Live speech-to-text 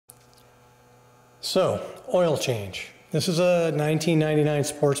So, oil change. This is a 1999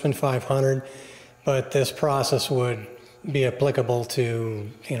 Sportsman 500, but this process would be applicable to,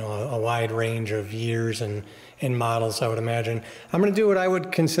 a wide range of years and models, I would imagine. I'm going to do what I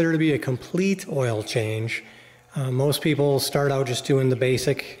would consider to be a complete oil change. Most people start out just doing the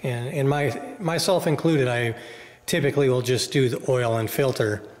basic, and myself included, I typically will just do the oil and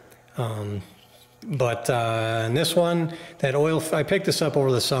filter. But in this one, that oil, I picked this up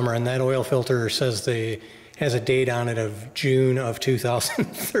over the summer, and that oil filter says has a date on it of June of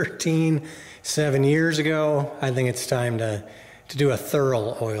 2013, 7 years ago. I think it's time to do a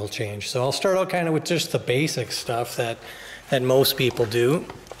thorough oil change. So I'll start out kind of with just the basic stuff that most people do.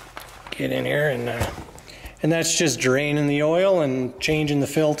 Get in here, and that's just draining the oil and changing the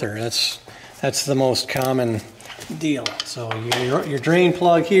filter. That's the most common deal. So your drain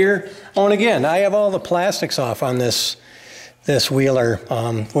plug here. Oh, and again, I have all the plastics off on this wheeler,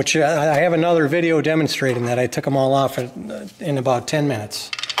 which I have another video demonstrating that. I took them all off in about 10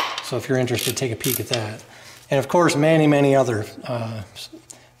 minutes. So if you're interested, take a peek at that. And of course, many other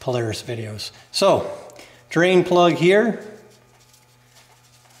Polaris videos. So, drain plug here.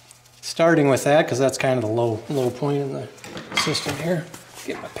 Starting with that, because that's kind of the low point in the system here.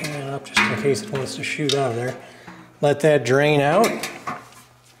 Get my pan up just in case it wants to shoot out of there. Let that drain out.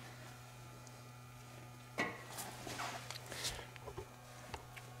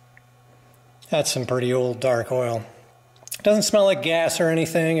 That's some pretty old dark oil. It doesn't smell like gas or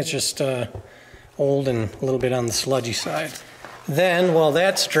anything, it's just old and a little bit on the sludgy side. Then, while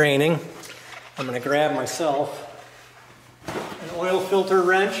that's draining, I'm going to grab myself an oil filter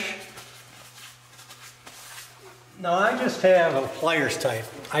wrench. Now I just have a pliers type.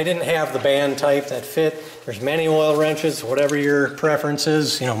 I didn't have the band type that fit. There's many oil wrenches, whatever your preference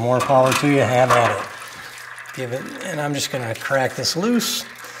is, more power to you, have at it. Give it, and I'm just going to crack this loose.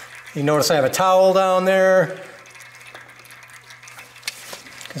 You notice I have a towel down there,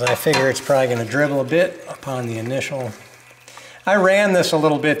 because I figure it's probably going to dribble a bit upon the initial. I ran this a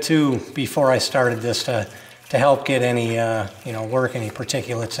little bit too before I started this to help get any, work any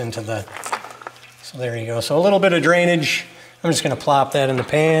particulates into the. So there you go. So a little bit of drainage. I'm just going to plop that in the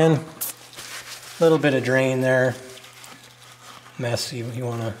pan. A little bit of drain there. Mess you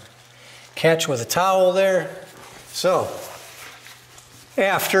want to catch with a towel there. So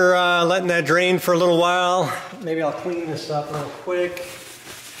after letting that drain for a little while, maybe I'll clean this up real quick.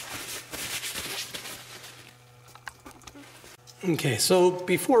 Okay, so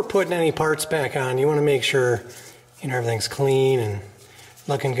before putting any parts back on, you want to make sure everything's clean and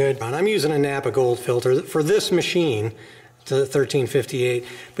looking good. I'm using a Napa Gold filter for this machine, the 1358,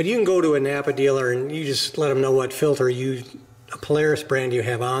 but you can go to a Napa dealer and you just let them know what filter a Polaris brand you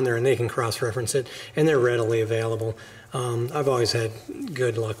have on there, and they can cross-reference it, and they're readily available. I've always had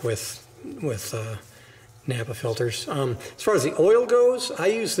good luck with Napa filters. As far as the oil goes, I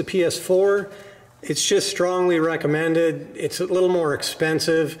use the PS4. It's just strongly recommended. It's a little more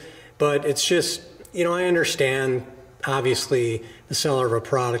expensive, but it's just, I understand, obviously, the seller of a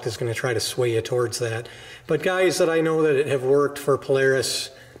product is going to try to sway you towards that. But guys that I know that have worked for Polaris,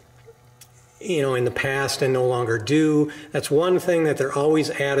 in the past and no longer do, that's one thing that they're always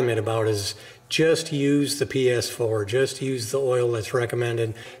adamant about is just use the PS4, just use the oil that's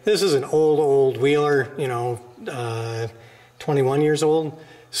recommended. This is an old wheeler, 21 years old.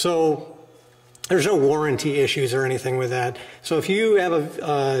 So there's no warranty issues or anything with that. So if you have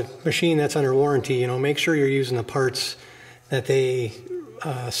a machine that's under warranty, make sure you're using the parts that they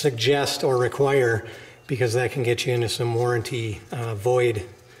suggest or require, because that can get you into some warranty void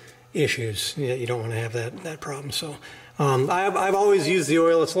issues. You don't want to have that problem. So I've always used the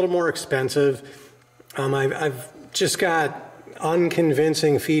oil. It's a little more expensive. I've just got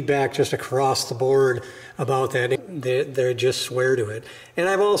unconvincing feedback just across the board about that. They just swear to it. And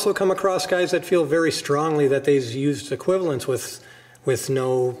I've also come across guys that feel very strongly that they've used equivalents with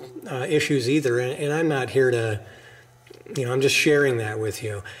no issues either. And I'm not here to, I'm just sharing that with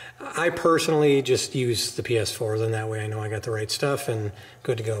you. I personally just use the PS4, then that way I know I got the right stuff and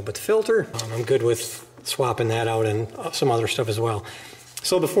good to go. But the filter, I'm good with swapping that out and some other stuff as well.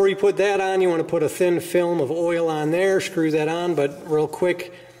 So before you put that on, you want to put a thin film of oil on there, screw that on, but real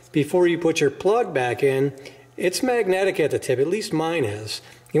quick, before you put your plug back in, it's magnetic at the tip, at least mine is.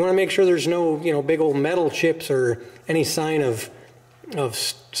 You want to make sure there's no, big old metal chips or any sign of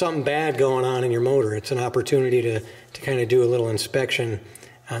something bad going on in your motor. It's an opportunity to kind of do a little inspection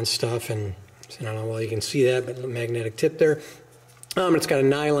on stuff, and I don't know, well, you can see that, but the magnetic tip there. It's got a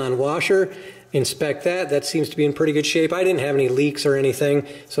nylon washer. Inspect that. That seems to be in pretty good shape. I didn't have any leaks or anything,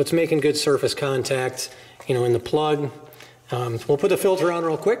 so it's making good surface contact, in the plug. We'll put the filter on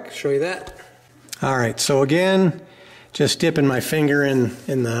real quick, show you that. All right, so again, just dipping my finger in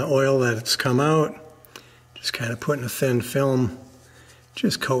the oil that's come out, just kind of putting a thin film,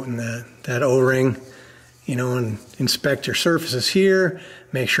 just coating that O-ring, you know, and inspect your surfaces here.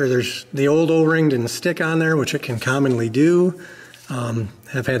 Make sure the old O-ring didn't stick on there, which it can commonly do.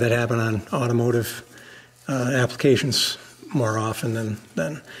 I've had that happen on automotive applications more often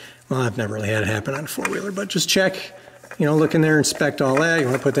than, well, I've never really had it happen on a four-wheeler, but just check, you know, look in there, inspect all that. You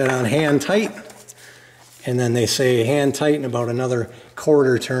want to put that on hand tight, and then they say hand tight in about another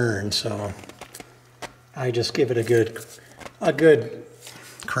quarter turn, so I just give it a good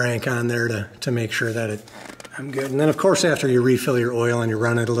crank on there to make sure that I'm good. And then of course after you refill your oil and you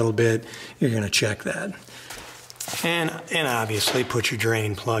run it a little bit, you're going to check that. And obviously put your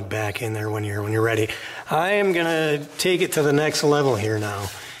drain plug back in there when you're ready. I am going to take it to the next level here now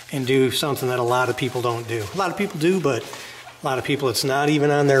and do something that a lot of people don't do. A lot of people do, but a lot of people it's not even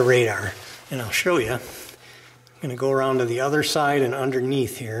on their radar. And I'll show you. I'm going to go around to the other side and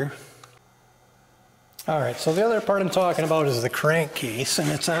underneath here. All right, so the other part I'm talking about is the crankcase, and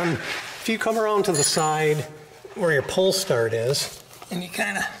it's on, if you come around to the side where your pull start is, and you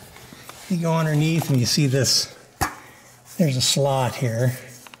go underneath and you see this, there's a slot here.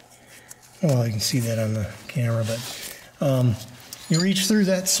 Well, you can see that on the camera, but you reach through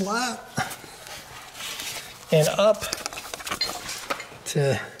that slot and up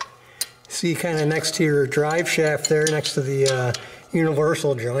to see kind of next to your drive shaft there, next to the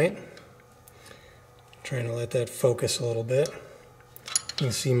universal joint. Trying to let that focus a little bit. You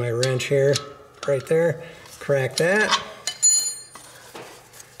can see my wrench here, right there. Crack that.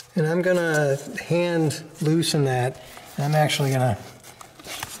 And I'm gonna hand loosen that. I'm actually gonna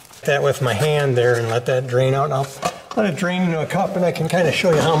that with my hand there and let that drain out. And I'll let it drain into a cup, and I can kind of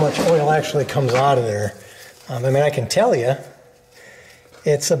show you how much oil actually comes out of there. I mean, I can tell you,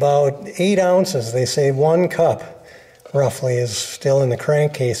 it's about 8 ounces. They say 1 cup, roughly, is still in the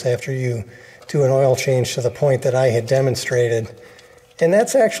crankcase after you do an oil change to the point that I had demonstrated. And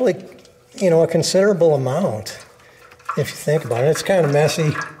that's actually, you know, a considerable amount, if you think about it. It's kind of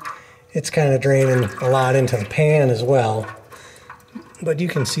messy. It's kind of draining a lot into the pan as well. But you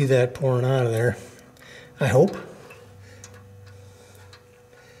can see that pouring out of there, I hope.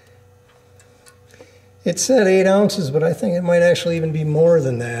 It said 8 ounces, but I think it might actually even be more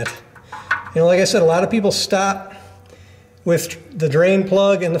than that. You know, like I said, a lot of people stop with the drain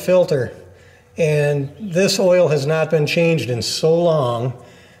plug and the filter. And this oil has not been changed in so long,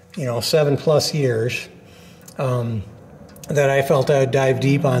 you know, 7+ years, that I felt I would dive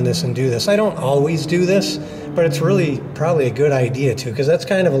deep on this and do this. I don't always do this, but it's really probably a good idea to, because that's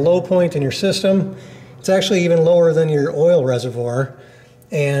kind of a low point in your system. It's actually even lower than your oil reservoir.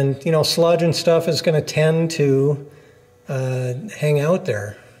 And, you know, sludge and stuff is going to tend to hang out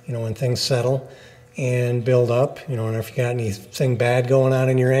there, you know, when things settle and build up. You know, and if you got anything bad going on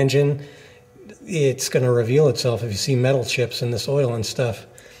in your engine, it's going to reveal itself if you see metal chips in this oil and stuff.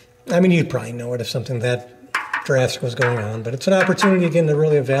 I mean, you'd probably know it if something that drastic was going on, but it's an opportunity again to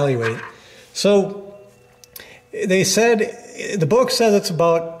really evaluate. So they said, the book says it's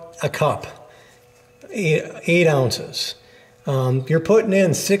about a cup, 8 ounces. You're putting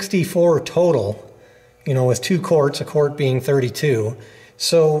in 64 total, you know, with 2 quarts, a quart being 32.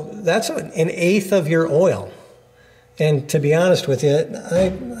 So that's an 1/8 of your oil. And to be honest with you, I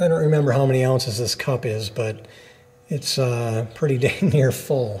don't remember how many ounces this cup is, but it's pretty dang near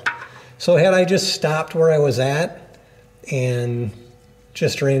full. So had I just stopped where I was at and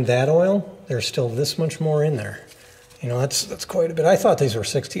just drained that oil, there's still this much more in there. You know, that's quite a bit. I thought these were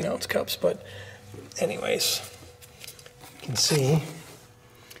 16-ounce cups, but anyways, you can see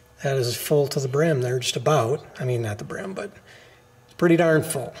that is full to the brim there, just about. I mean, not the brim, but it's pretty darn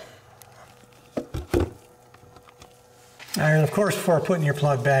full. And of course, before putting your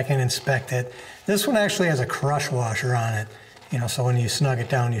plug back in, inspect it. This one actually has a crush washer on it, you know, so when you snug it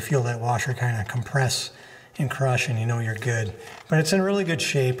down, you feel that washer kind of compress and crush, and you know you're good. But it's in really good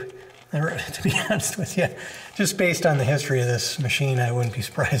shape. To be honest with you, just based on the history of this machine, I wouldn't be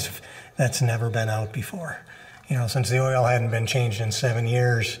surprised if that's never been out before. You know, since the oil hadn't been changed in 7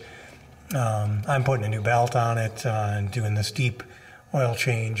 years, I'm putting a new belt on it and doing this deep oil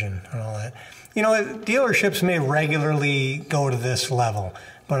change and all that. You know, dealerships may regularly go to this level,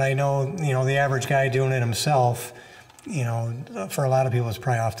 but I know, you know, the average guy doing it himself, you know, for a lot of people it's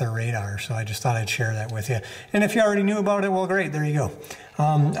probably off their radar, so I just thought I'd share that with you. And if you already knew about it, well, great, there you go.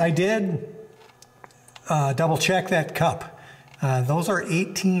 I did double check that cup. Those are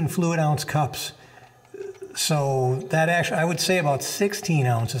 18 fluid ounce cups. So that actually, I would say about 16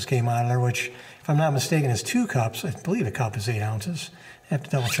 ounces came out of there, which, if I'm not mistaken, is 2 cups. I believe a cup is 8 ounces. have to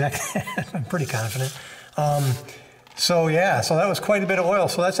double check that. I'm pretty confident. So yeah, so that was quite a bit of oil.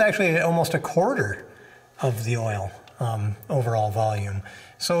 So that's actually almost a quarter of the oil overall volume.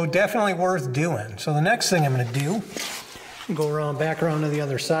 So definitely worth doing. So the next thing I'm going to do, go back around to the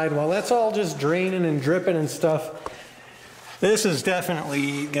other side. While that's all just draining and dripping and stuff, this is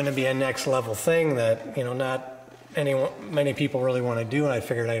definitely going to be a next level thing that, you know, not many people really want to do, and I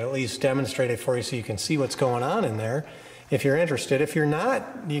figured I'd at least demonstrate it for you so you can see what's going on in there if you're interested. If you're not,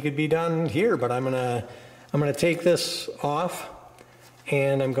 you could be done here, but I'm gonna take this off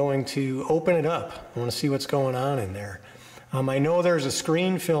and I'm going to open it up. I want to see what's going on in there. I know there's a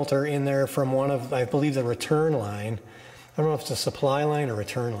screen filter in there from one of, I believe, the return line. I don't know if it's a supply line or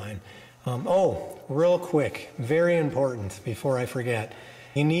return line. Oh, real quick, very important before I forget.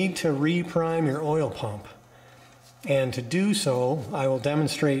 You need to reprime your oil pump. And to do so, I will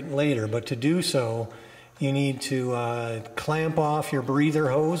demonstrate later, but to do so, you need to clamp off your breather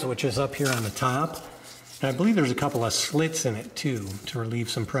hose, which is up here on the top. And I believe there's a couple of slits in it too, to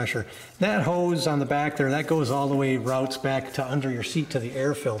relieve some pressure. That hose on the back there, that goes all the way, routes back to under your seat to the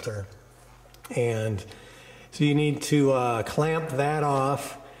air filter. And so you need to clamp that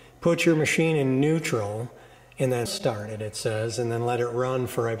off, put your machine in neutral, and then start it, it says, and then let it run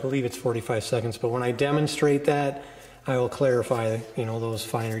for, I believe it's 45 seconds. But when I demonstrate that, I will clarify, you know, those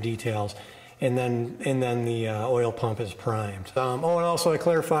finer details. And then the oil pump is primed. Oh, and also I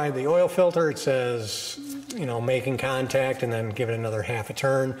clarified the oil filter. It says, you know, making contact and then give it another half a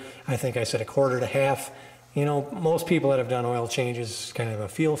turn. I think I said a quarter to half. You know, most people that have done oil changes kind of have a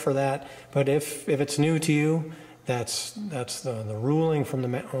feel for that. But if it's new to you, that's the ruling from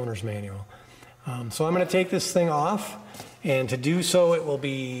the owner's manual. So I'm going to take this thing off, and to do so, it will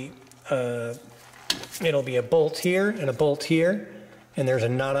be it'll be a bolt here and a bolt here, and there's a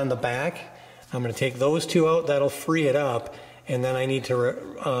nut on the back. I'm going to take those two out. That'll free it up, and then I need to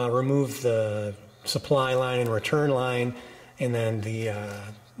remove the supply line and return line, and then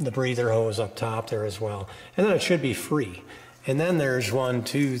the breather hose up top there as well. And then it should be free. And then there's 1,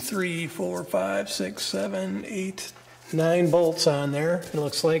 2, 3, 4, 5, 6, 7, 8, 9 bolts on there. It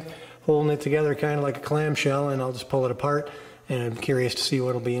looks like, holding it together kind of like a clamshell, and I'll just pull it apart, and I'm curious to see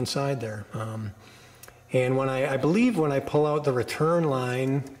what'll be inside there. And when I believe when I pull out the return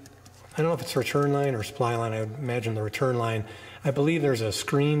line, I don't know if it's return line or supply line, I would imagine the return line, I believe there's a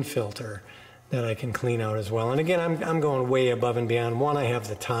screen filter that I can clean out as well. And again, I'm going way above and beyond. One, I have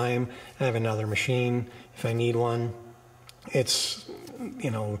the time. I have another machine if I need one. It's,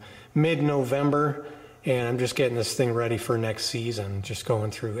 you know, mid-November, and I'm just getting this thing ready for next season, just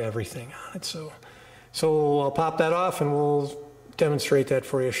going through everything on it. So I'll pop that off and we'll demonstrate that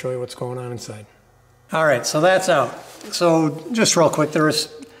for you, show you what's going on inside. All right, so that's out. So just real quick, there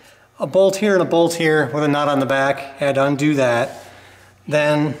was a bolt here and a bolt here with a nut on the back. Had to undo that.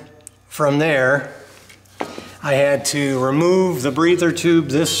 Then from there, I had to remove the breather tube.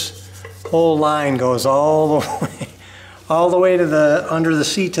 This whole line goes all the way to the under the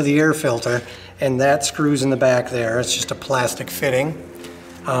seat to the air filter, and that screws in the back there. It's just a plastic fitting.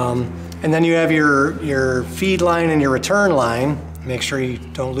 And then you have your feed line and your return line. Make sure you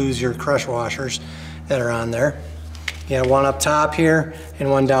don't lose your crush washers that are on there. You have one up top here and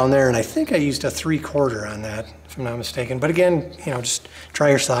one down there, and I think I used a 3/4 on that, if I'm not mistaken. But again, you know, just try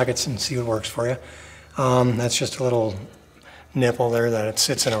your sockets and see what works for you. That's just a little nipple there that it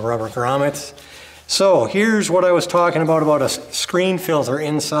sits in a rubber grommet. So here's what I was talking about a screen filter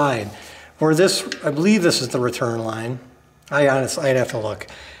inside. Where this, I believe this is the return line. I'd have to look.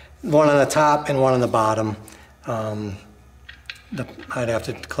 One on the top and one on the bottom. I'd have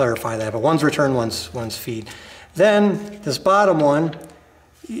to clarify that, but one's return, one's feed. Then this bottom one,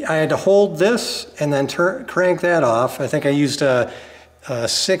 I had to hold this and then crank that off. I think I used a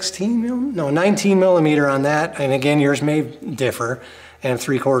 19 millimeter on that, and again, yours may differ. And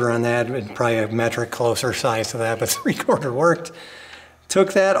 3/4 on that, probably a metric closer size to that, but 3/4 worked.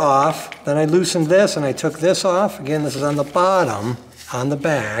 Took that off, then I loosened this and I took this off. Again, this is on the bottom, on the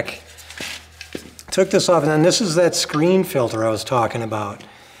back. Took this off, and then this is that screen filter I was talking about.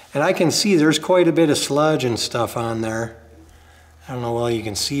 And I can see there's quite a bit of sludge and stuff on there. I don't know how well you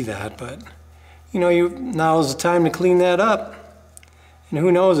can see that, but you know, now's the time to clean that up. And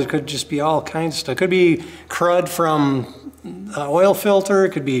who knows, it could just be all kinds of stuff. It could be crud from oil filter, it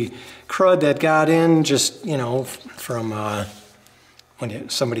could be crud that got in just, you know, from when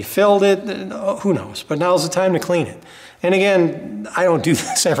somebody filled it, who knows. But now's the time to clean it. And again, I don't do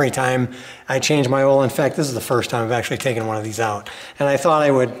this every time I change my oil. In fact, this is the first time I've actually taken one of these out. And I thought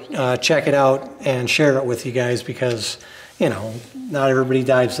I would check it out and share it with you guys because, you know, not everybody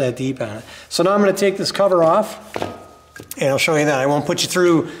dives that deep on it. So now I'm going to take this cover off. And I'll show you that. I won't put you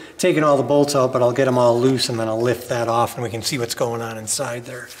through taking all the bolts out, but I'll get them all loose and then I'll lift that off and we can see what's going on inside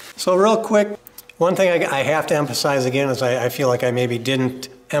there. So real quick, one thing I have to emphasize again is I feel like I maybe didn't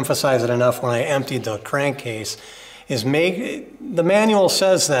emphasize it enough when I emptied the crankcase, is the manual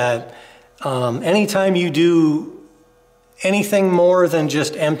says that anytime you do anything more than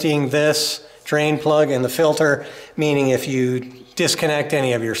just emptying this drain plug and the filter, meaning if you disconnect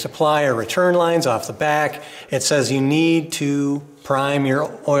any of your supply or return lines off the back, it says you need to prime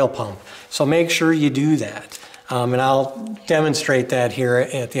your oil pump. So make sure you do that. And I'll demonstrate that here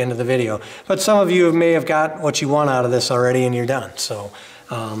at the end of the video. But some of you may have got what you want out of this already and you're done. So,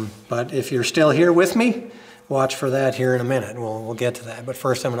 but if you're still here with me, watch for that here in a minute. We'll get to that. But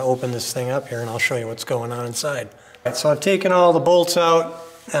first I'm going to open this thing up here and I'll show you what's going on inside. All right, so I've taken all the bolts out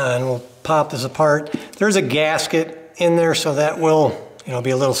and we'll pop this apart. There's a gasket in there, so that will, be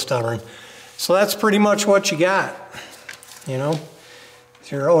a little stubborn. So that's pretty much what you got,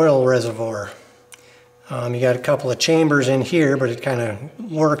 It's your oil reservoir. You got a couple of chambers in here, but it kind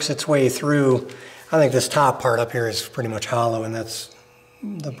of works its way through. I think this top part up here is pretty much hollow, and that's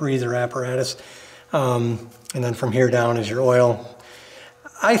the breather apparatus. And then from here down is your oil.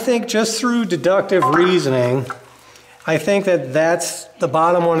 I think just through deductive reasoning, I think that's the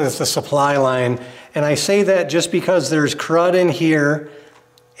bottom one is the supply line. And I say that just because there's crud in here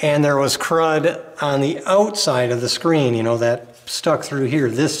and there was crud on the outside of the screen, that stuck through here,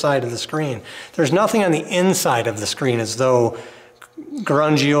 this side of the screen. There's nothing on the inside of the screen as though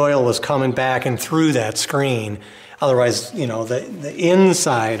grungy oil was coming back and through that screen. Otherwise, the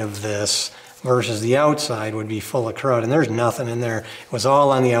inside of this versus the outside would be full of crud, and there's nothing in there. It was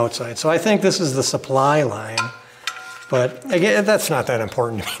all on the outside. So I think this is the supply line. But again, that's not that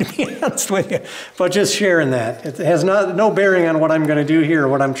important to me, to be honest with you. But just sharing that. It has no bearing on what I'm going to do here or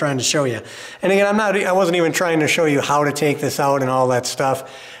what I'm trying to show you. And again, I wasn't even trying to show you how to take this out and all that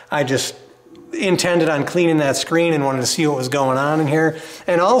stuff. I just intended on cleaning that screen and wanted to see what was going on in here.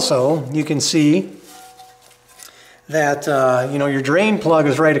 And also, you can see that your drain plug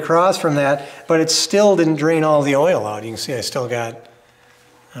is right across from that, but it still didn't drain all the oil out. You can see I still got,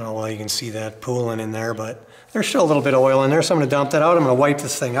 I don't know, well, you can see that pooling in there, but there's still a little bit of oil in there, so I'm going to dump that out. I'm going to wipe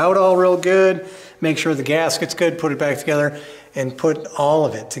this thing out all real good, make sure the gasket's good, put it back together, and put all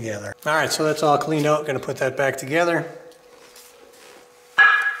of it together. All right, so that's all cleaned out. Going to put that back together.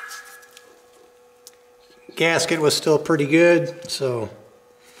 Gasket was still pretty good, so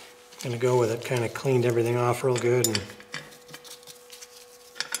I'm going to go with it. Kind of cleaned everything off real good. And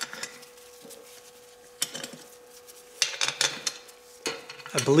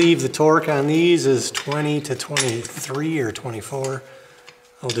I believe the torque on these is 20 to 23 or 24.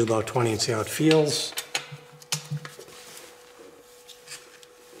 I'll do about 20 and see how it feels.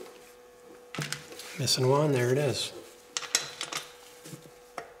 Missing one, there it is.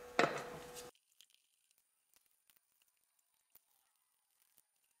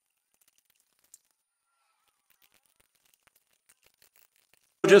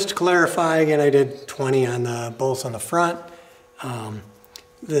 Just to clarify, again, I did 20 on both on the front.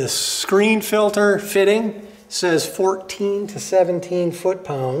 This screen filter fitting says 14 to 17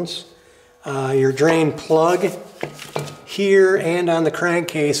 foot-pounds. Your drain plug here and on the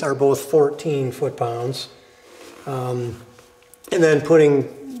crankcase are both 14 foot-pounds. And then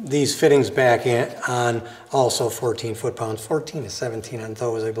putting these fittings back on also 14 foot-pounds, 14 to 17 on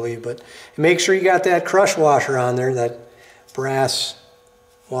those, I believe. But make sure you got that crush washer on there, that brass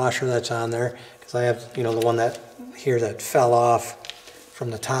washer that's on there, because I have, the one that here that fell off from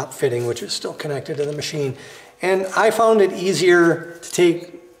the top fitting, which is still connected to the machine. And I found it easier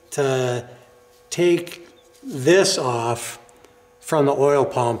to take this off from the oil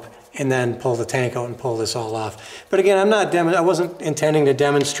pump and then pull the tank out and pull this all off. But again, I wasn't intending to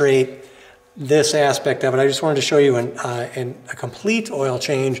demonstrate this aspect of it. I just wanted to show you a complete oil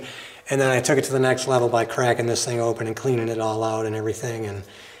change, and then I took it to the next level by cracking this thing open and cleaning it all out and everything,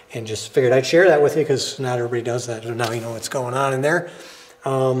 and just figured I'd share that with you because not everybody does that. So now you know what's going on in there. So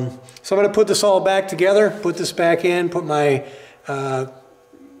I'm going to put this all back together, put this back in, put my,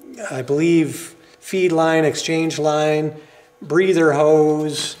 I believe, feed line, exchange line, breather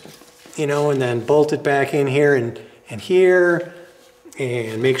hose, and then bolt it back in here and here,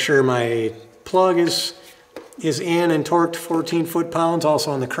 and make sure my plug is in and torqued 14 foot-pounds, also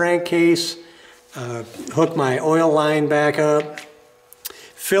on the crankcase. Hook my oil line back up,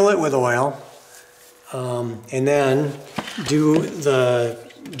 fill it with oil, and then do the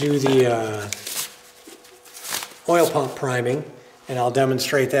oil pump priming, and I'll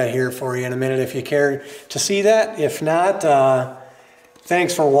demonstrate that here for you in a minute if you care to see that. If not,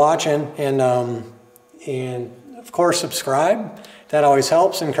 thanks for watching, and of course, subscribe. That always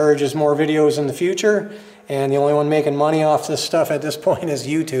helps, encourages more videos in the future. And the only one making money off this stuff at this point is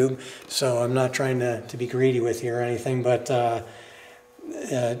YouTube. So I'm not trying to be greedy with you or anything, but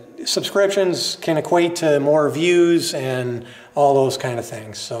subscriptions can equate to more views and all those kind of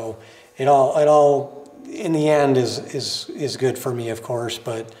things. So it all in the end is good for me, of course,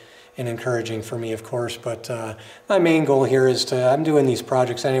 but and encouraging for me, of course. But my main goal here is I'm doing these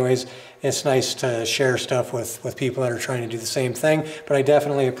projects anyways. It's nice to share stuff with people that are trying to do the same thing, but I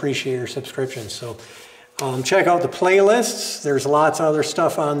definitely appreciate your subscriptions. So check out the playlists. There's lots of other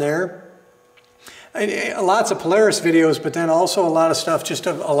stuff on there. Lots of Polaris videos, but then also a lot of stuff just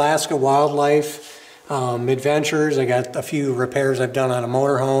of Alaska wildlife, adventures. I got a few repairs I've done on a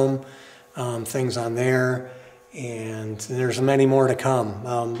motorhome, things on there, and there's many more to come.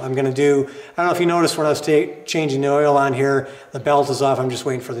 I'm going to do, I don't know if you noticed when I was changing the oil on here, the belt is off. I'm just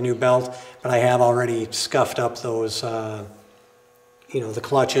waiting for the new belt, but I have already scuffed up those, you know, the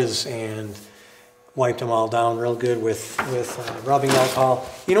clutches and wiped them all down real good with rubbing alcohol.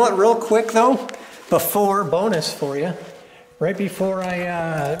 You know what, real quick though, bonus for you, right before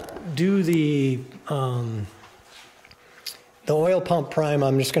I do the oil pump prime,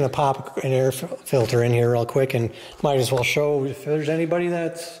 I'm just going to pop an air filter in here real quick, and might as well show if there's anybody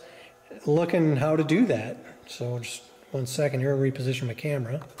that's looking how to do that. So just 1 second here, reposition my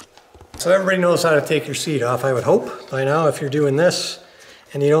camera. So everybody knows how to take your seat off, I would hope by now. If you're doing this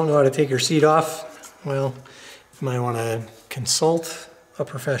and you don't know how to take your seat off, well, you might want to consult a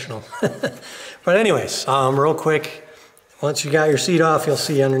professional. But anyways, real quick, once you got your seat off, you'll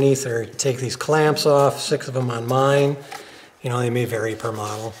see underneath there, take these clamps off, 6 of them on mine. You know, they may vary per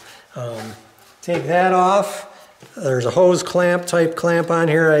model. Take that off. There's a hose clamp, type clamp on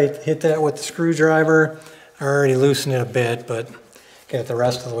here. I hit that with the screwdriver. I already loosened it a bit, but get the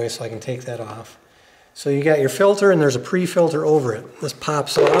rest of the way so I can take that off. So you got your filter, and there's a pre-filter over it. This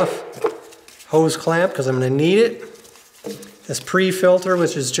pops off. Hose clamp, because I'm going to need it. This pre-filter,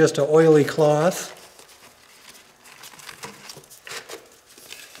 which is just an oily cloth.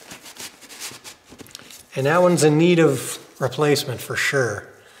 And that one's in need of replacement for sure.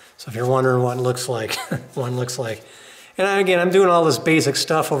 So if you're wondering what it looks like, one looks like. And again, I'm doing all this basic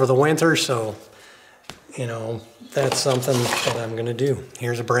stuff over the winter, so you know, that's something that I'm going to do.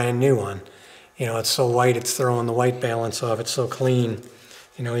 Here's a brand new one. You know, it's so white, it's throwing the white balance off. It's so clean.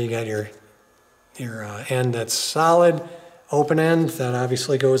 You know, you got your end that's solid, open end, that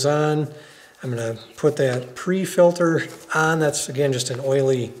obviously goes on. I'm going to put that pre-filter on. That's, again, just an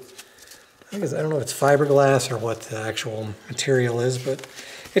oily, I don't know if it's fiberglass or what the actual material is, but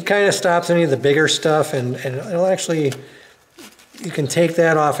it kind of stops any of the bigger stuff, and it'll actually, you can take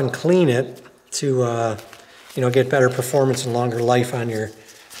that off and clean it to, you know, get better performance and longer life on your,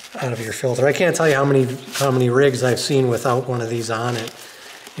 out of your filter. I can't tell you how many rigs I've seen without one of these on it.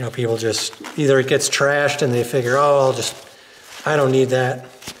 You know, people just, either it gets trashed and they figure, oh, I don't need that.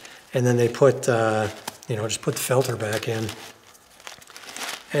 And then they put, you know, just put the filter back in.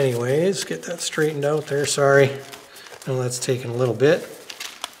 Anyways, get that straightened out there, sorry. I know that's taking a little bit.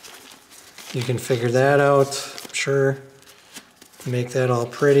 You can figure that out, I'm sure. Make that all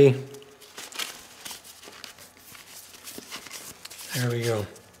pretty. There we go.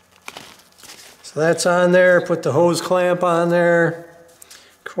 So that's on there, put the hose clamp on there.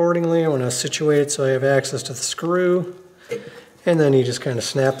 Accordingly, I want to situate it so I have access to the screw. And then you just kind of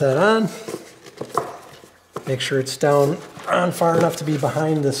snap that on. Make sure it's down on far enough to be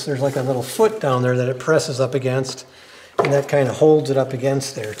behind this. There's like a little foot down there that it presses up against. And that kind of holds it up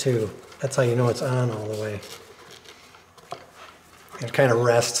against there too. That's how you know it's on all the way. It kind of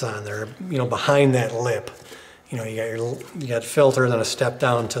rests on there, you know, behind that lip. You know, you got filter, then a step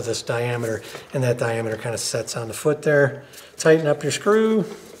down to this diameter, and that diameter kind of sets on the foot there. Tighten up your screw,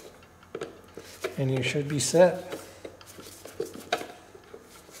 and you should be set.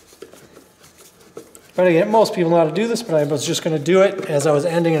 But again, most people know how to do this, but I was just going to do it as I was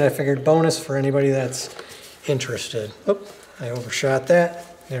ending, and I figured bonus for anybody that's interested. Oop, I overshot that.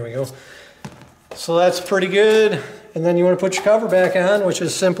 There we go. So that's pretty good. And then you want to put your cover back on, which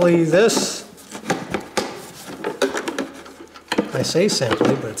is simply this. I say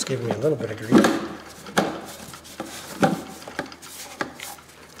simply, but it's giving me a little bit of grief.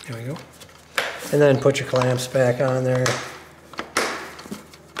 There we go. And then put your clamps back on there.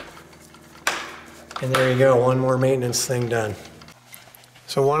 And there you go, one more maintenance thing done.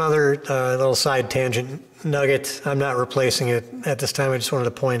 So one other little side tangent nugget. I'm not replacing it at this time. I just wanted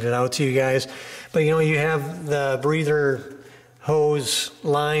to point it out to you guys. But you know, you have the breather hose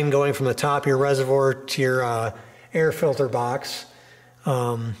line going from the top of your reservoir to your air filter box.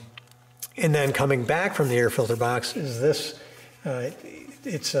 And then coming back from the air filter box is this,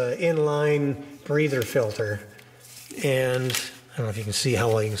 it's an inline breather filter. And I don't know if you can see how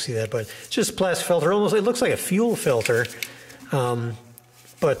well you can see that, but it's just a plastic filter. Almost, it looks like a fuel filter.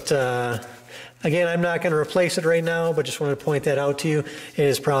 Again, I'm not going to replace it right now, but just wanted to point that out to you. It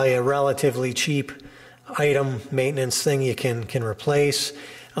is probably a relatively cheap item, maintenance thing you can replace.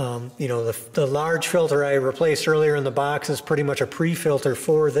 You know, the large filter I replaced earlier in the box is pretty much a pre-filter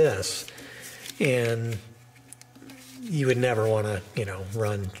for this. And you would never want to, you know,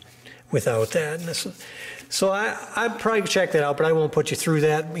 run without that. So I'd probably check that out, but I won't put you through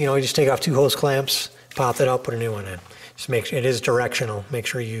that. You know, you just take off 2 hose clamps, pop that out, put a new one in. Just make sure it is directional. Make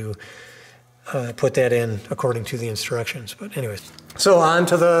sure you put that in according to the instructions. But anyways, so on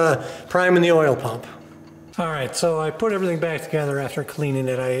to the prime and the oil pump. All right, so I put everything back together after cleaning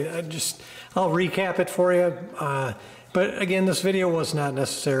it. I'll recap it for you. But again, this video was not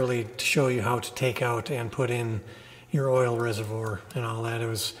necessarily to show you how to take out and put in your oil reservoir and all that. It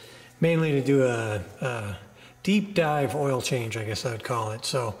was mainly to do a deep dive oil change, I guess I would call it.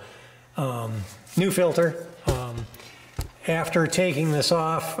 So new filter. After taking this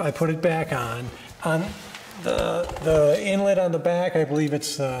off, I put it back on. On the inlet on the back, I believe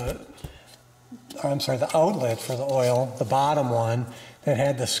it's the outlet for the oil, the bottom one that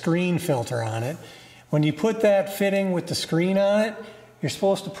had the screen filter on it. When you put that fitting with the screen on it, you're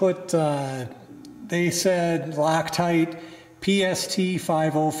supposed to put, they said Loctite PST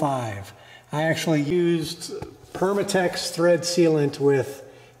 505. I actually used Permatex thread sealant with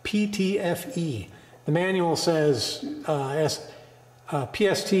PTFE. The manual says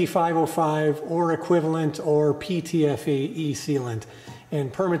PST 505 or equivalent or PTFE sealant.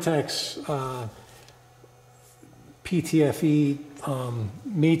 And Permatex PTFE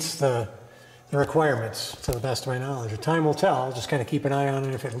meets the requirements to the best of my knowledge. Time will tell. Just kind of keep an eye on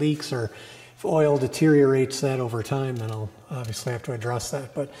it. If it leaks or if oil deteriorates that over time, then I'll obviously have to address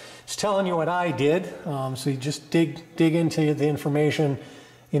that. But just telling you what I did. So you just dig into the information,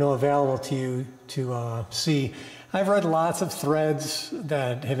 you know, available to you to see. I've read lots of threads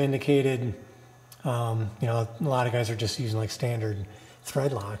that have indicated, you know, a lot of guys are just using like standard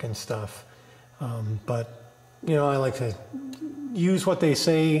thread lock and stuff. But, you know, I like to use what they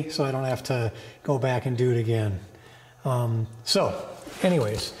say so I don't have to go back and do it again. So,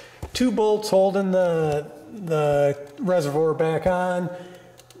 anyways, 2 bolts holding the reservoir back on.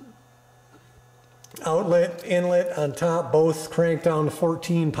 Outlet, inlet on top, both cranked down to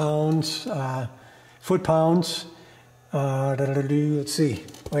 14 pounds, foot-pounds. Let's see.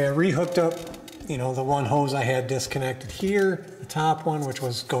 I rehooked up, you know, the one hose I had disconnected here, the top one, which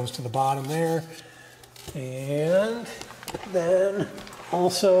goes to the bottom there. And then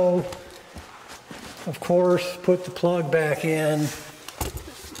also, of course, put the plug back in.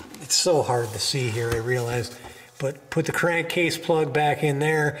 It's so hard to see here, I realize. But put the crankcase plug back in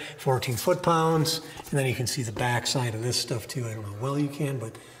there, 14 foot-pounds, and then you can see the back side of this stuff too. I don't know how well you can,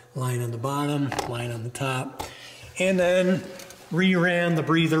 but line on the bottom, line on the top. And then re-ran the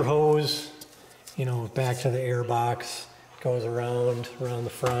breather hose, you know, back to the air box, goes around the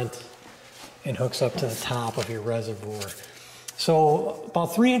front, and hooks up to the top of your reservoir. So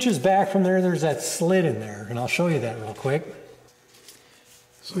about 3 inches back from there, there's that slit in there, and I'll show you that real quick.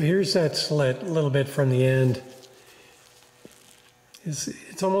 So here's that slit, a little bit from the end.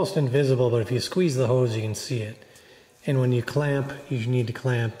 It's almost invisible, but if you squeeze the hose, you can see it. And when you clamp, you need to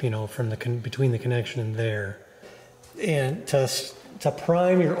clamp, you know, from between the connection and there. And to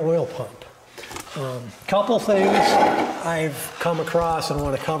prime your oil pump. Couple things I've come across and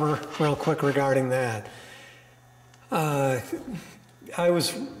want to cover real quick regarding that. I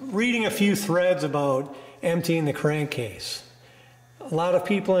was reading a few threads about emptying the crankcase. A lot of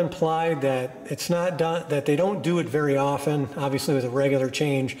people implied that it's not done, that they don't do it very often. Obviously, with a regular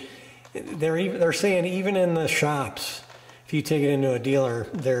change, they're saying even in the shops, if you take it into a dealer,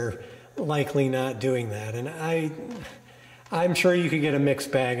 they're likely not doing that. And I'm sure you could get a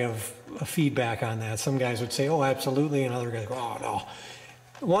mixed bag of feedback on that. Some guys would say, "Oh, absolutely," and other guys go, "Oh, no."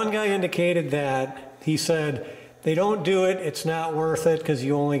 One guy indicated that he said they don't do it. It's not worth it because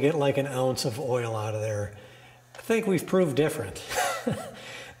you only get like an ounce of oil out of there. I think we've proved different.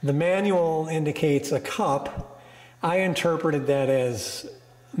 The manual indicates a cup. I interpreted that as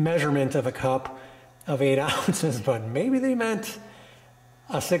measurement of a cup of 8 ounces, but maybe they meant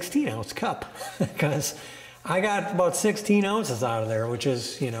a 16-ounce cup because I got about 16 ounces out of there, which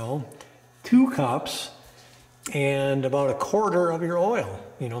is, you know, 2 cups and about 1/4 of your oil,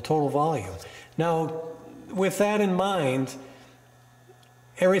 you know, total volume. Now, with that in mind,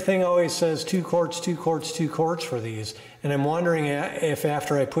 everything always says 2 quarts, 2 quarts, 2 quarts for these. And I'm wondering if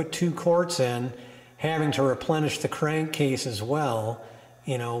after I put 2 quarts in, having to replenish the crankcase as well,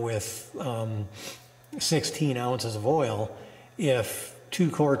 you know, with 16 ounces of oil, if 2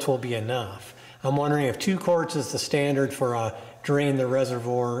 quarts will be enough. I'm wondering if 2 quarts is the standard for drain the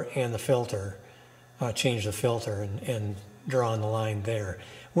reservoir and the filter, change the filter and draw on the line there.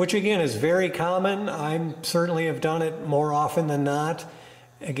 Which again is very common. I certainly have done it more often than not.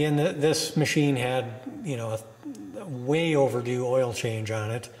 Again, this machine had, you know, a way overdue oil change on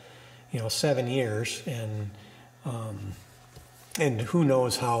it, you know, 7 years, and who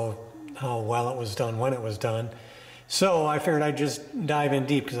knows how well it was done, when it was done. So I figured I'd just dive in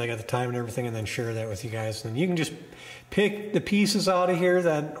deep because I got the time and everything, and then share that with you guys. And you can just pick the pieces out of here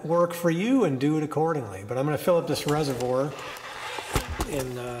that work for you and do it accordingly. But I'm going to fill up this reservoir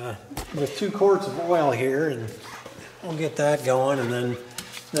with 2 quarts of oil here, and I'll get that going, and then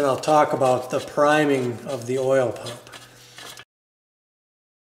I'll talk about the priming of the oil pump.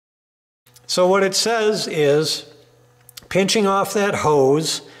 So what it says is pinching off that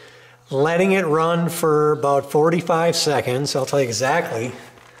hose, letting it run for about 45 seconds. I'll tell you exactly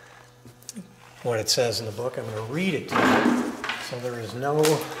what it says in the book. I'm going to read it to you so there is no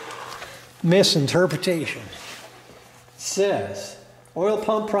misinterpretation. It says, oil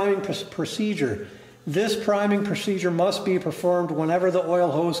pump priming procedure. This priming procedure must be performed whenever the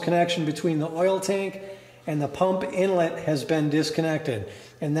oil hose connection between the oil tank and the pump inlet has been disconnected.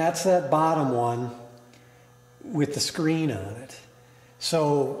 And that's that bottom one with the screen on it.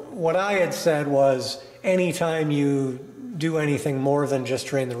 So what I had said was anytime you do anything more than just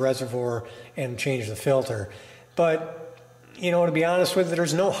drain the reservoir and change the filter. But, you know, to be honest with you,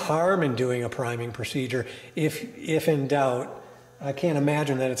 there's no harm in doing a priming procedure. If in doubt, I can't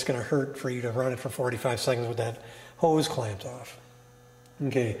imagine that it's going to hurt for you to run it for 45 seconds with that hose clamped off.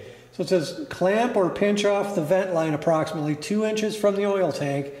 Okay, so it says clamp or pinch off the vent line approximately 2 inches from the oil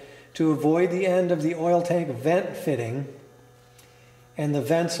tank to avoid the end of the oil tank vent fitting and the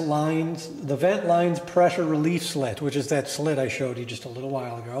vent line's pressure relief slit, which is that slit I showed you just a little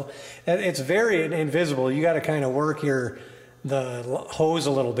while ago. It's very invisible. You got to kind of work the hose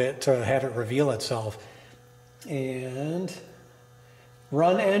a little bit to have it reveal itself. And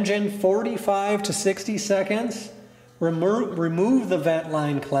run engine 45 to 60 seconds. Remove the vent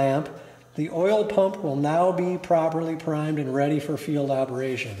line clamp. The oil pump will now be properly primed and ready for field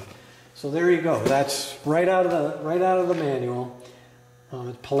operation. So there you go. That's right out of the manual.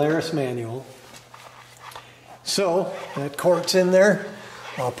 Polaris manual. So that quart's in there.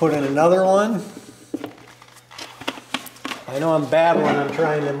 I'll put in another one. I know I'm babbling. I'm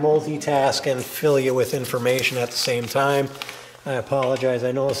trying to multitask and fill you with information at the same time. I apologize.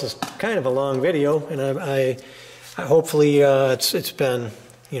 I know this is kind of a long video, and I hopefully it's been,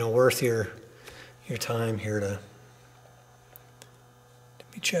 you know, worth your time here to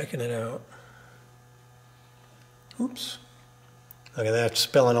be checking it out. Oops. Look at that,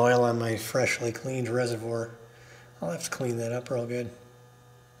 spilling oil on my freshly cleaned reservoir. I'll have to clean that up real good.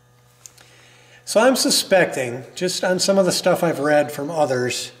 So I'm suspecting, just on some of the stuff I've read from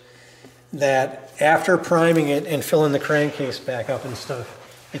others, that after priming it and filling the crankcase back up and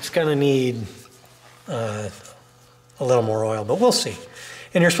stuff, it's going to need a little more oil, but we'll see.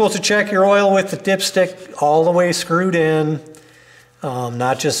 And you're supposed to check your oil with the dipstick all the way screwed in,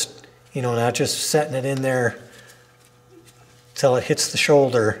 not just setting it in there till it hits the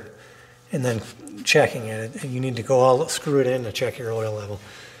shoulder and then checking it. You need to go screw it in to check your oil level.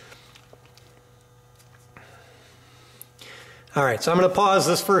 All right, so I'm going to pause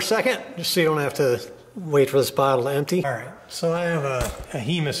this for a second, just so you don't have to wait for this bottle to empty. All right, so I have a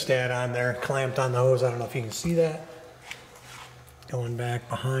hemostat on there, clamped on the hose. I don't know if you can see that. Going back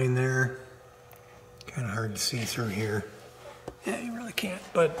behind there. Kind of hard to see through here. Yeah, you really can't,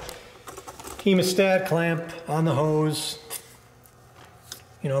 but hemostat clamp on the hose,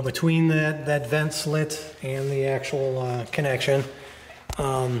 you know, between that vent slit and the actual connection.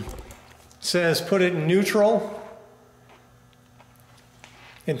 Says put it in neutral.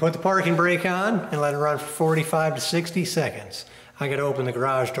 And put the parking brake on and let it run for 45 to 60 seconds. I got to open the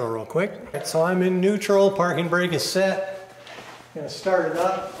garage door real quick. So I'm in neutral, parking brake is set. I'm going to start it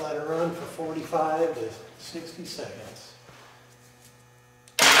up, let it run for 45 to 60 seconds.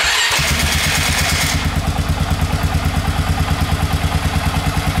 And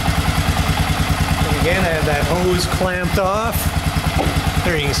again, I have that hose clamped off.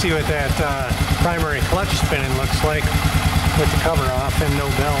 There you can see what that primary clutch spinning looks like, with the cover off and no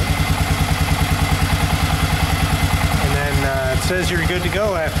belt. And then it says you're good to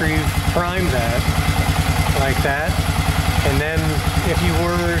go after you've primed that, like that. And then if you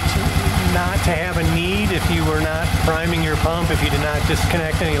were not to have a need, if you were not priming your pump, if you did not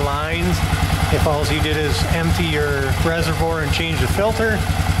disconnect any lines, if all you did is empty your reservoir and change the filter,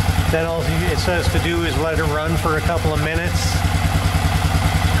 then all it says to do is let it run for a couple of minutes,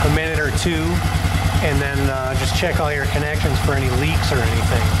 a minute or two, and then just check all your connections for any leaks or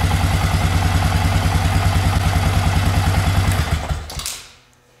anything.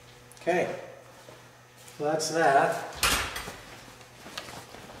 Okay, so that's that.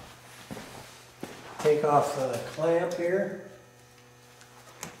 Take off the clamp here.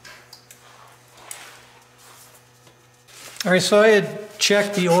 All right, so I had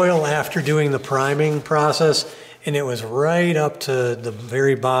checked the oil after doing the priming process, and it was right up to the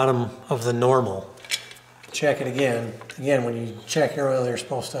very bottom of the normal. Check it again. Again, when you check your oil, you're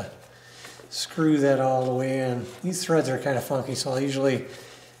supposed to screw that all the way in. These threads are kind of funky, so I'll usually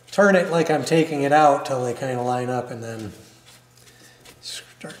turn it like I'm taking it out till they kind of line up and then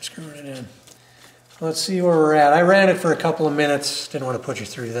start screwing it in. Let's see where we're at. I ran it for a couple of minutes. Didn't want to put you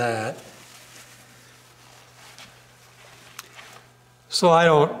through that. So I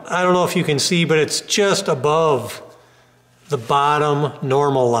don't know if you can see, but it's just above the bottom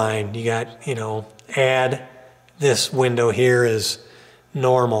normal line. You got, you know, add this window here is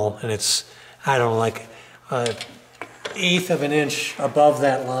normal, and it's, I don't know, like an eighth of an inch above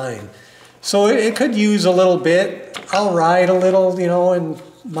that line. So it could use a little bit. I'll ride a little, you know, and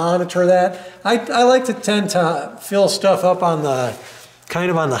monitor that. I like to tend to fill stuff up on the kind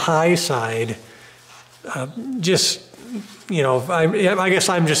of on the high side. Just, you know, I guess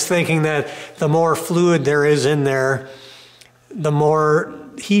I'm just thinking that the more fluid there is in there, the more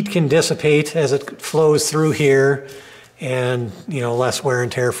heat can dissipate as it flows through here, and, you know, less wear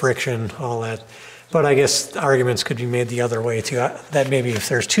and tear, friction, all that. But I guess arguments could be made the other way too, that maybe if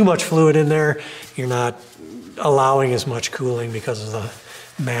there's too much fluid in there, you're not allowing as much cooling because of the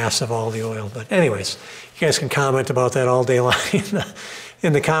mass of all the oil. But anyways, you guys can comment about that all day long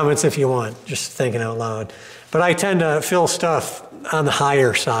in the comments if you want, just thinking out loud. But I tend to fill stuff on the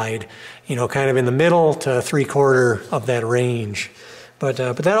higher side, you know, kind of in the middle to 3/4 of that range. But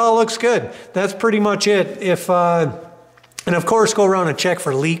that all looks good. That's pretty much it. If and of course, go around and check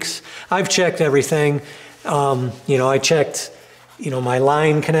for leaks. I've checked everything. You know, I checked, you know, my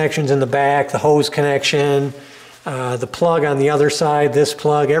line connections in the back, the hose connection, the plug on the other side, this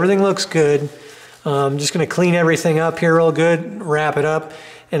plug, everything looks good. I'm just going to clean everything up here real good, wrap it up,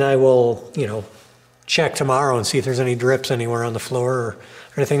 and I will, you know, check tomorrow and see if there's any drips anywhere on the floor or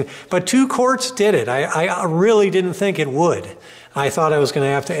anything. But 2 quarts did it. I really didn't think it would. I thought I was going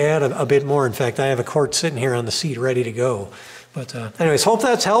to have to add a bit more. In fact, I have a quart sitting here on the seat ready to go. But anyways, hope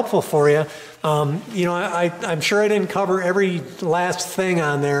that's helpful for you. You know, I'm sure I didn't cover every last thing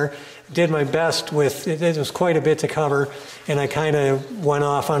on there. Did my best with it. It was quite a bit to cover, and I kind of went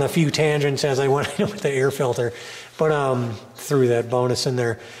off on a few tangents as I went with the air filter, but threw that bonus in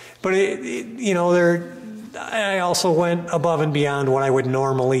there. But you know, I also went above and beyond what I would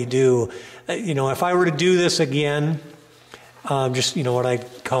normally do. You know, if I were to do this again, just, you know, what I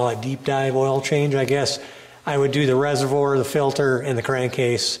call a deep dive oil change, I guess I would do the reservoir, the filter, and the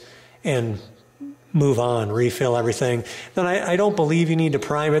crankcase, and move on, refill everything. Then I don't believe you need to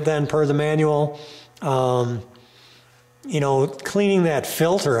prime it then per the manual. You know, cleaning that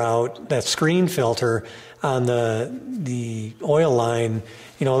filter out, that screen filter on the oil line,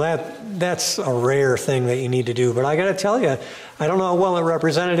 you know, that's a rare thing that you need to do. But I got to tell you, I don't know how well it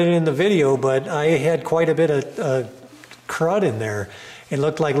represented it in the video, but I had quite a bit of crud in there. It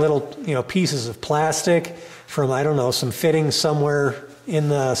looked like little, you know, pieces of plastic from, I don't know, some fittings somewhere in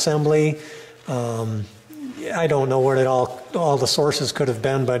the assembly. I don't know what all the sources could have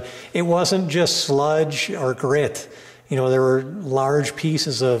been, but it wasn't just sludge or grit. You know, there were large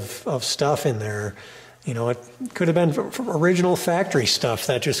pieces of stuff in there. You know, it could have been from original factory stuff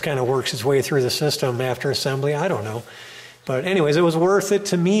that just kind of works its way through the system after assembly. I don't know. But anyways, it was worth it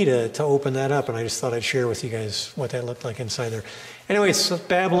to me to open that up, and I just thought I'd share with you guys what that looked like inside there. Anyways, so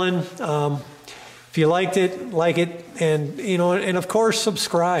babbling. If you liked it, like it, and, you know, and of course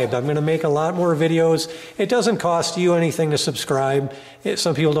subscribe. I'm going to make a lot more videos. It doesn't cost you anything to subscribe.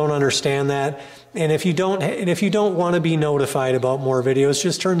 Some people don't understand that. And if you don't want to be notified about more videos,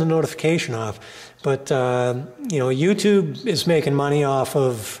 just turn the notification off. But you know, YouTube is making money off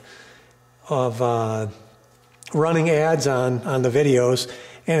of running ads on the videos,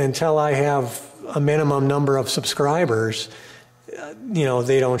 and until I have a minimum number of subscribers, you know,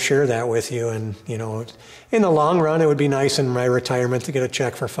 they don't share that with you. And, you know, in the long run, it would be nice in my retirement to get a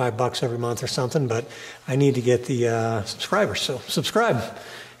check for $5 every month or something, but I need to get the subscribers. So subscribe,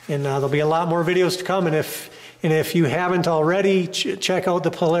 and there'll be a lot more videos to come. And if And if you haven't already, check out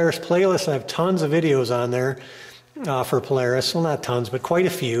the Polaris playlist. I have tons of videos on there for Polaris. Well, not tons, but quite a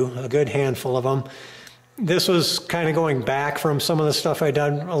few, a good handful of them. This was kind of going back from some of the stuff I'd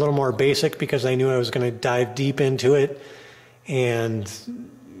done, a little more basic, because I knew I was going to dive deep into it. And,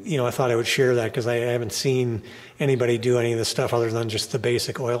 you know, I thought I would share that because I haven't seen anybody do any of this stuff other than just the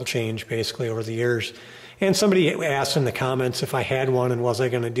basic oil change, basically, over the years. And somebody asked in the comments if I had one and was I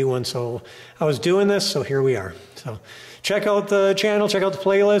going to do one. So I was doing this, so here we are. So check out the channel, check out the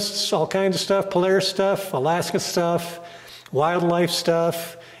playlists, all kinds of stuff, Polaris stuff, Alaska stuff, wildlife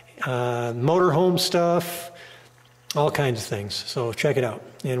stuff, motorhome stuff, all kinds of things. So check it out,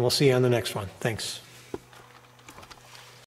 and we'll see you on the next one. Thanks.